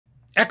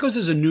Echoes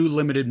is a new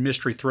limited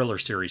mystery thriller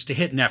series to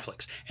hit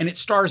Netflix, and it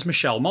stars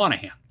Michelle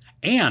Monaghan.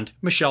 And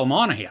Michelle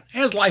Monaghan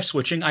as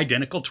life-switching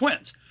identical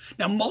twins.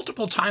 Now,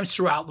 multiple times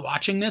throughout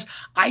watching this,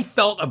 I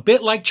felt a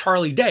bit like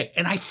Charlie Day,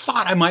 and I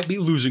thought I might be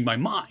losing my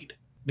mind.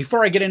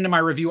 Before I get into my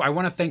review, I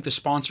want to thank the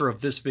sponsor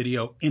of this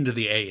video, Into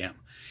the AM.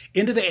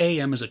 Into the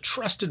AM is a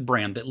trusted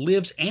brand that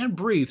lives and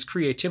breathes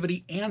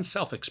creativity and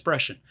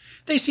self-expression.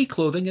 They see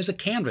clothing as a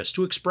canvas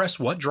to express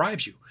what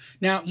drives you.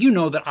 Now, you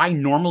know that I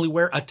normally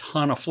wear a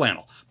ton of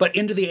flannel, but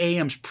Into the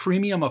AM's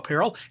premium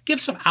apparel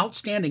gives some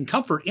outstanding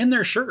comfort in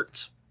their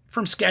shirts.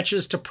 From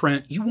sketches to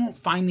print, you won't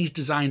find these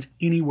designs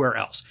anywhere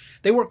else.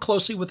 They work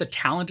closely with a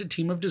talented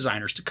team of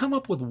designers to come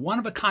up with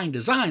one-of-a-kind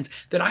designs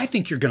that I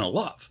think you're going to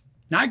love.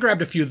 Now, I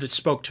grabbed a few that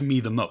spoke to me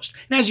the most.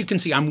 And as you can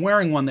see, I'm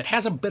wearing one that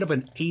has a bit of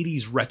an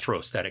 80s retro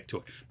aesthetic to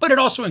it, but it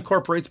also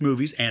incorporates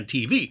movies and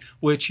TV,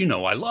 which you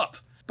know I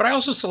love. But I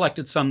also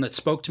selected some that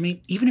spoke to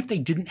me, even if they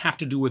didn't have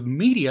to do with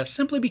media,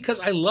 simply because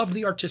I love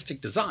the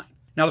artistic design.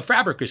 Now, the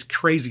fabric is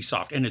crazy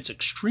soft and it's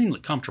extremely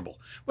comfortable.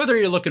 Whether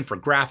you're looking for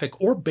graphic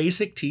or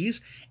basic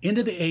tees,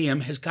 Into the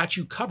AM has got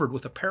you covered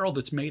with apparel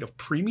that's made of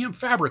premium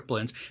fabric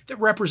blends that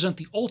represent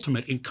the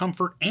ultimate in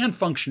comfort and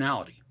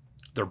functionality.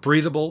 They're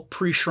breathable,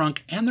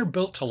 pre-shrunk, and they're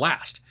built to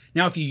last.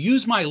 Now, if you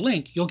use my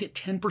link, you'll get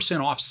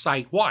 10% off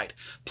site-wide.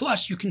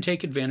 Plus, you can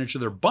take advantage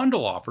of their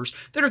bundle offers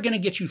that are going to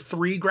get you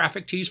 3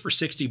 graphic tees for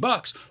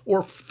 $60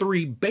 or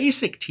 3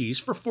 basic tees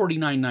for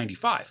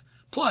 $49.95.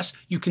 Plus,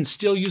 you can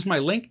still use my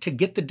link to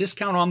get the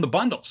discount on the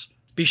bundles.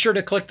 Be sure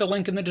to click the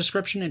link in the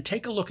description and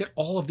take a look at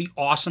all of the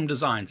awesome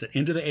designs that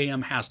Into the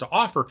AM has to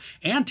offer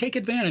and take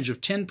advantage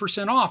of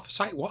 10% off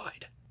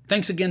site-wide.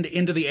 Thanks again to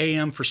Into the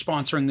AM for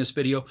sponsoring this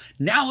video.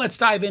 Now let's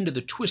dive into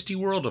the twisty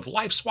world of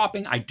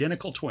life-swapping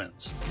identical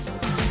twins.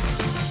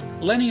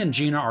 Leni and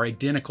Gina are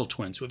identical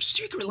twins who have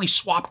secretly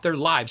swapped their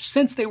lives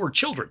since they were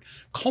children,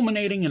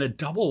 culminating in a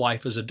double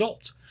life as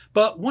adults.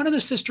 But one of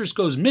the sisters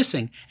goes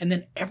missing, and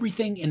then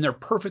everything in their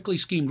perfectly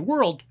schemed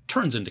world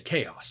turns into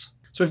chaos.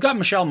 So we've got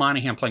Michelle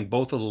Monaghan playing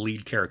both of the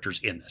lead characters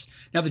in this.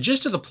 Now, the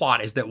gist of the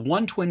plot is that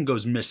one twin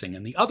goes missing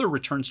and the other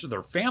returns to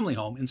their family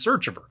home in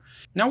search of her.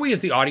 Now, we as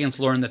the audience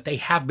learn that they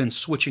have been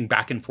switching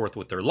back and forth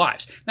with their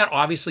lives. That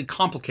obviously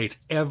complicates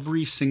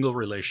every single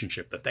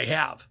relationship that they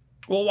have.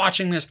 While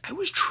watching this, I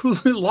was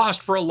truly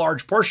lost for a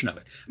large portion of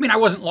it. I mean, I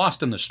wasn't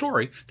lost in the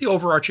story. The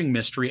overarching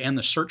mystery and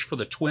the search for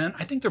the twin,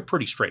 I think they're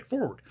pretty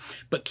straightforward.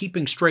 But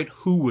keeping straight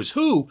who was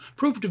who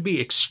proved to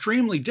be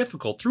extremely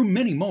difficult through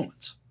many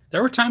moments.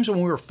 There were times when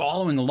we were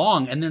following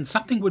along and then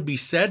something would be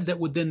said that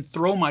would then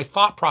throw my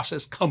thought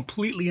process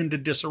completely into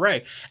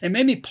disarray and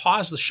made me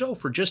pause the show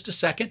for just a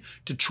second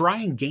to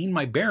try and gain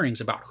my bearings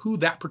about who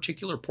that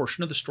particular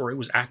portion of the story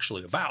was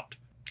actually about.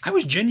 I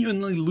was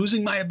genuinely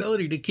losing my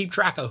ability to keep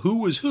track of who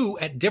was who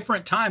at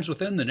different times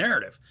within the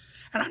narrative.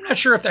 And I'm not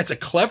sure if that's a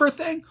clever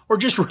thing or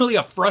just really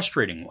a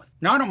frustrating one.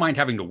 Now, I don't mind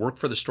having to work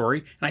for the story,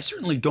 and I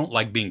certainly don't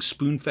like being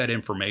spoon-fed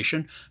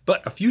information,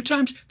 but a few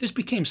times this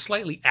became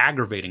slightly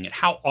aggravating at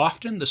how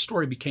often the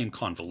story became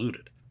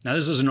convoluted. Now,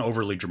 this is an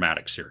overly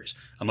dramatic series.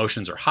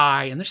 Emotions are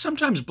high, and they're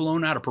sometimes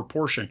blown out of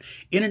proportion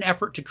in an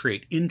effort to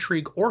create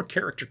intrigue or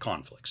character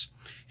conflicts.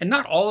 And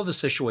not all of the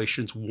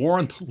situations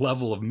warrant the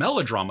level of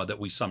melodrama that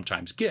we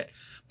sometimes get,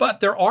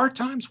 but there are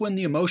times when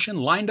the emotion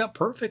lined up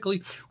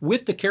perfectly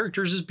with the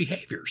characters'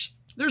 behaviors.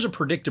 There's a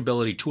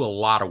predictability to a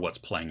lot of what's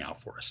playing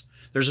out for us.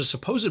 There's a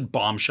supposed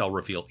bombshell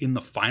reveal in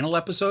the final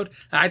episode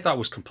that I thought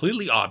was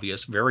completely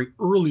obvious very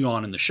early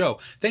on in the show,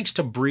 thanks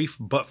to brief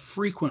but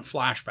frequent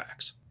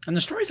flashbacks. And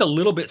the story's a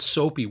little bit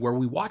soapy where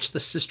we watch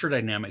the sister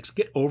dynamics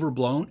get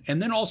overblown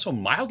and then also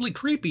mildly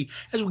creepy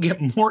as we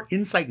get more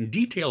insight and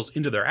details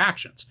into their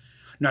actions.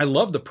 Now, I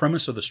love the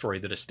premise of the story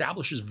that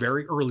establishes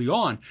very early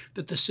on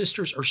that the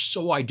sisters are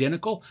so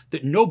identical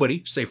that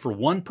nobody, save for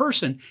one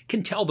person,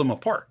 can tell them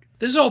apart.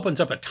 This opens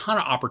up a ton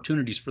of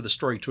opportunities for the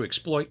story to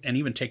exploit and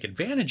even take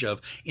advantage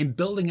of in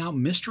building out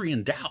mystery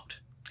and doubt.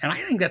 And I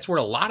think that's where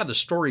a lot of the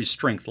story's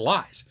strength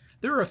lies.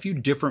 There are a few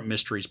different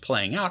mysteries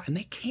playing out, and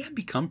they can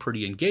become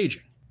pretty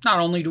engaging. Not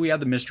only do we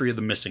have the mystery of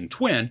the missing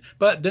twin,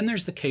 but then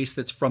there's the case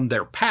that's from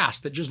their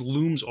past that just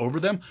looms over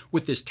them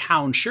with this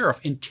town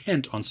sheriff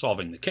intent on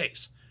solving the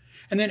case.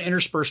 And then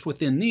interspersed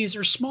within these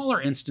are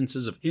smaller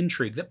instances of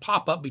intrigue that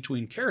pop up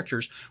between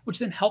characters, which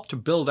then help to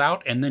build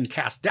out and then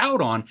cast doubt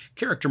on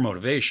character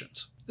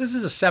motivations. This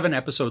is a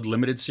 7-episode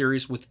limited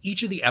series with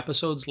each of the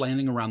episodes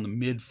landing around the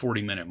mid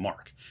 40-minute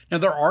mark. Now,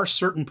 there are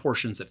certain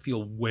portions that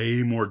feel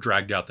way more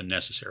dragged out than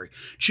necessary,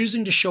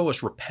 choosing to show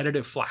us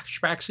repetitive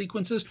flashback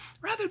sequences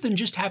rather than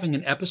just having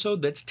an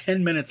episode that's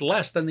 10 minutes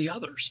less than the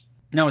others.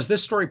 Now, as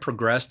this story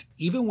progressed,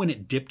 even when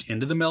it dipped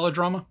into the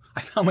melodrama,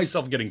 I found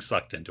myself getting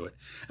sucked into it.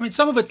 I mean,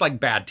 some of it's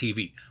like bad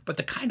TV, but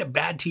the kind of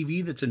bad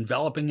TV that's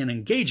enveloping and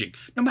engaging,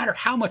 no matter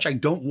how much I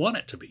don't want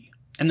it to be.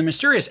 And the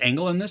mysterious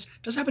angle in this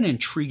does have an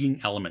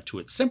intriguing element to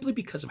it simply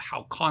because of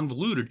how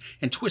convoluted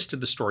and twisted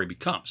the story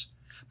becomes.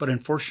 But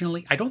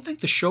unfortunately, I don't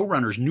think the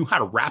showrunners knew how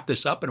to wrap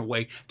this up in a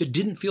way that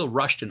didn't feel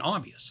rushed and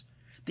obvious.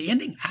 The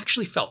ending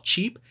actually felt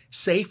cheap,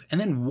 safe, and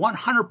then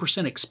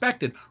 100%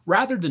 expected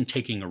rather than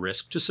taking a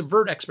risk to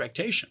subvert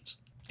expectations.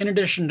 In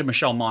addition to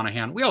Michelle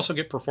Monaghan, we also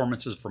get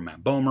performances from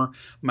Matt Bomer,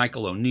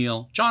 Michael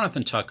O'Neill,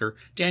 Jonathan Tucker,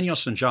 Daniel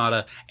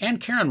Sanjata, and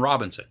Karen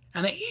Robinson,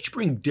 and they each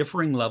bring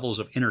differing levels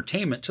of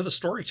entertainment to the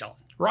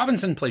storytelling.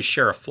 Robinson plays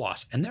Sheriff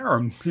Floss, and there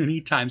are many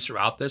times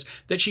throughout this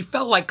that she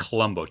felt like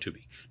Columbo to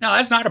me. Now,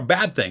 that's not a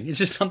bad thing, it's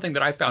just something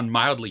that I found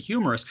mildly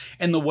humorous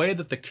in the way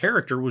that the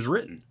character was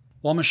written.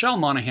 While Michelle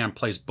Monaghan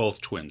plays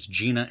both twins,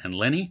 Gina and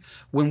Leni,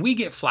 when we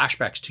get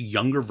flashbacks to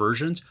younger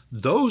versions,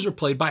 those are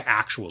played by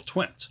actual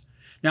twins.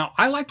 Now,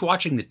 I liked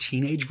watching the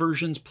teenage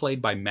versions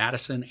played by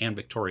Madison and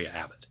Victoria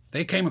Abbott.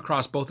 They came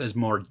across both as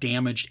more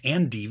damaged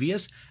and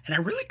devious, and I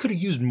really could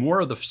have used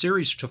more of the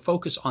series to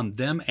focus on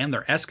them and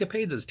their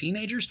escapades as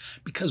teenagers,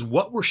 because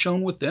what we're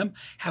shown with them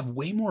have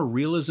way more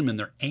realism in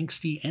their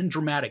angsty and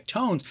dramatic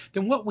tones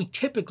than what we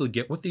typically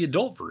get with the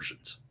adult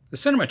versions. The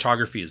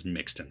cinematography is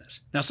mixed in this.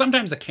 Now,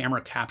 sometimes the camera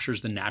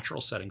captures the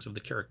natural settings of the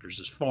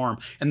characters' farm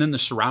and then the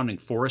surrounding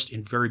forest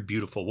in very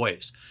beautiful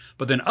ways.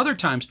 But then other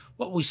times,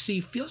 what we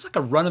see feels like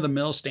a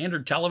run-of-the-mill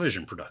standard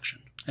television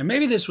production. And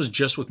maybe this was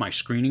just with my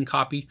screening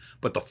copy,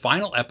 but the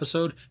final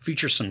episode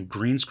features some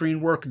green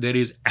screen work that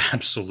is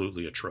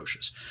absolutely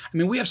atrocious. I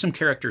mean, we have some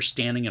characters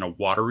standing in a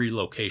watery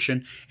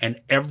location, and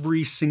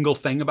every single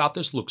thing about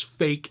this looks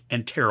fake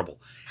and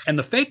terrible. And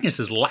the fakeness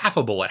is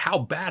laughable at how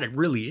bad it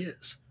really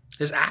is.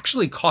 This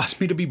actually caused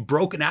me to be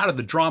broken out of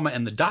the drama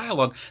and the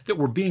dialogue that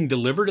were being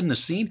delivered in the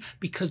scene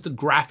because the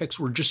graphics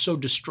were just so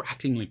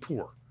distractingly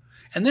poor.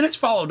 And then it's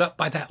followed up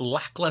by that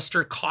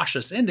lackluster,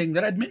 cautious ending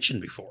that I'd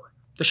mentioned before.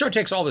 The show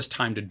takes all this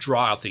time to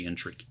draw out the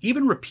intrigue,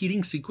 even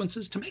repeating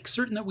sequences to make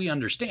certain that we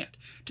understand,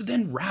 to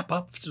then wrap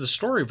up the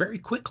story very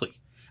quickly.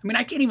 I mean,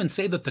 I can't even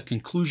say that the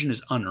conclusion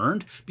is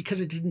unearned because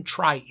it didn't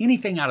try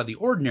anything out of the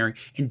ordinary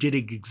and did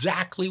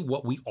exactly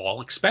what we all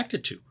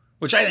expected to,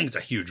 which I think is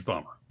a huge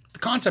bummer. The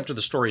concept of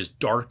the story is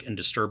dark and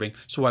disturbing,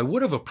 so I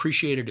would have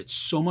appreciated it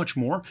so much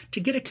more to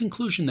get a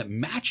conclusion that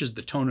matches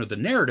the tone of the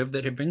narrative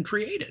that had been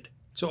created.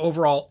 So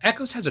overall,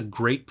 Echoes has a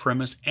great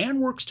premise and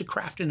works to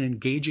craft an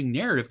engaging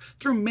narrative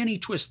through many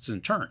twists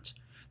and turns.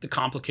 The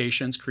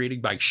complications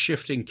created by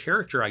shifting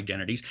character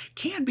identities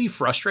can be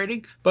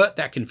frustrating, but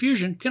that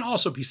confusion can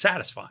also be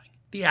satisfying.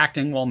 The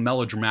acting, while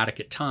melodramatic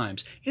at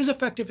times, is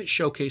effective at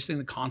showcasing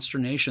the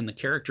consternation the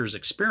characters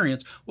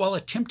experience while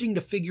attempting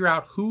to figure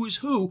out who is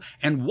who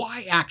and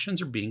why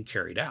actions are being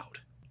carried out.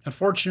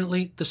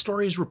 Unfortunately, the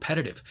story is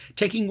repetitive,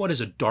 taking what is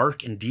a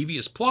dark and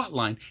devious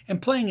plotline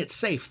and playing it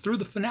safe through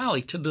the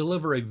finale to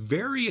deliver a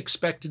very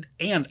expected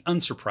and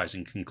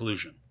unsurprising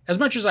conclusion. As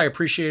much as I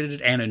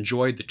appreciated and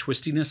enjoyed the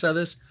twistiness of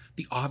this,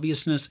 the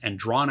obviousness and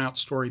drawn-out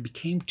story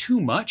became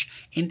too much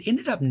and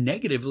ended up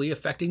negatively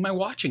affecting my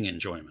watching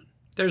enjoyment.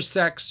 There's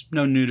sex,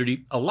 no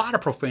nudity, a lot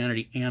of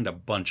profanity, and a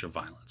bunch of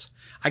violence.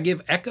 I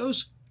give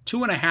Echoes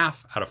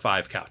 2.5 out of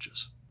 5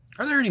 couches.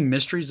 Are there any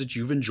mysteries that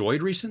you've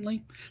enjoyed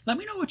recently? Let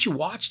me know what you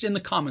watched in the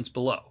comments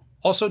below.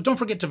 Also, don't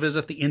forget to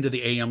visit the End of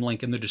the AM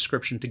link in the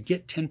description to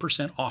get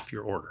 10% off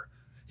your order.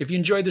 If you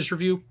enjoyed this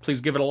review,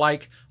 please give it a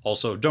like.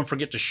 Also, don't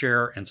forget to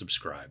share and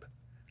subscribe.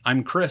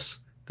 I'm Chris.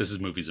 This is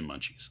Movies and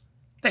Munchies.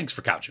 Thanks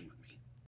for couching with me.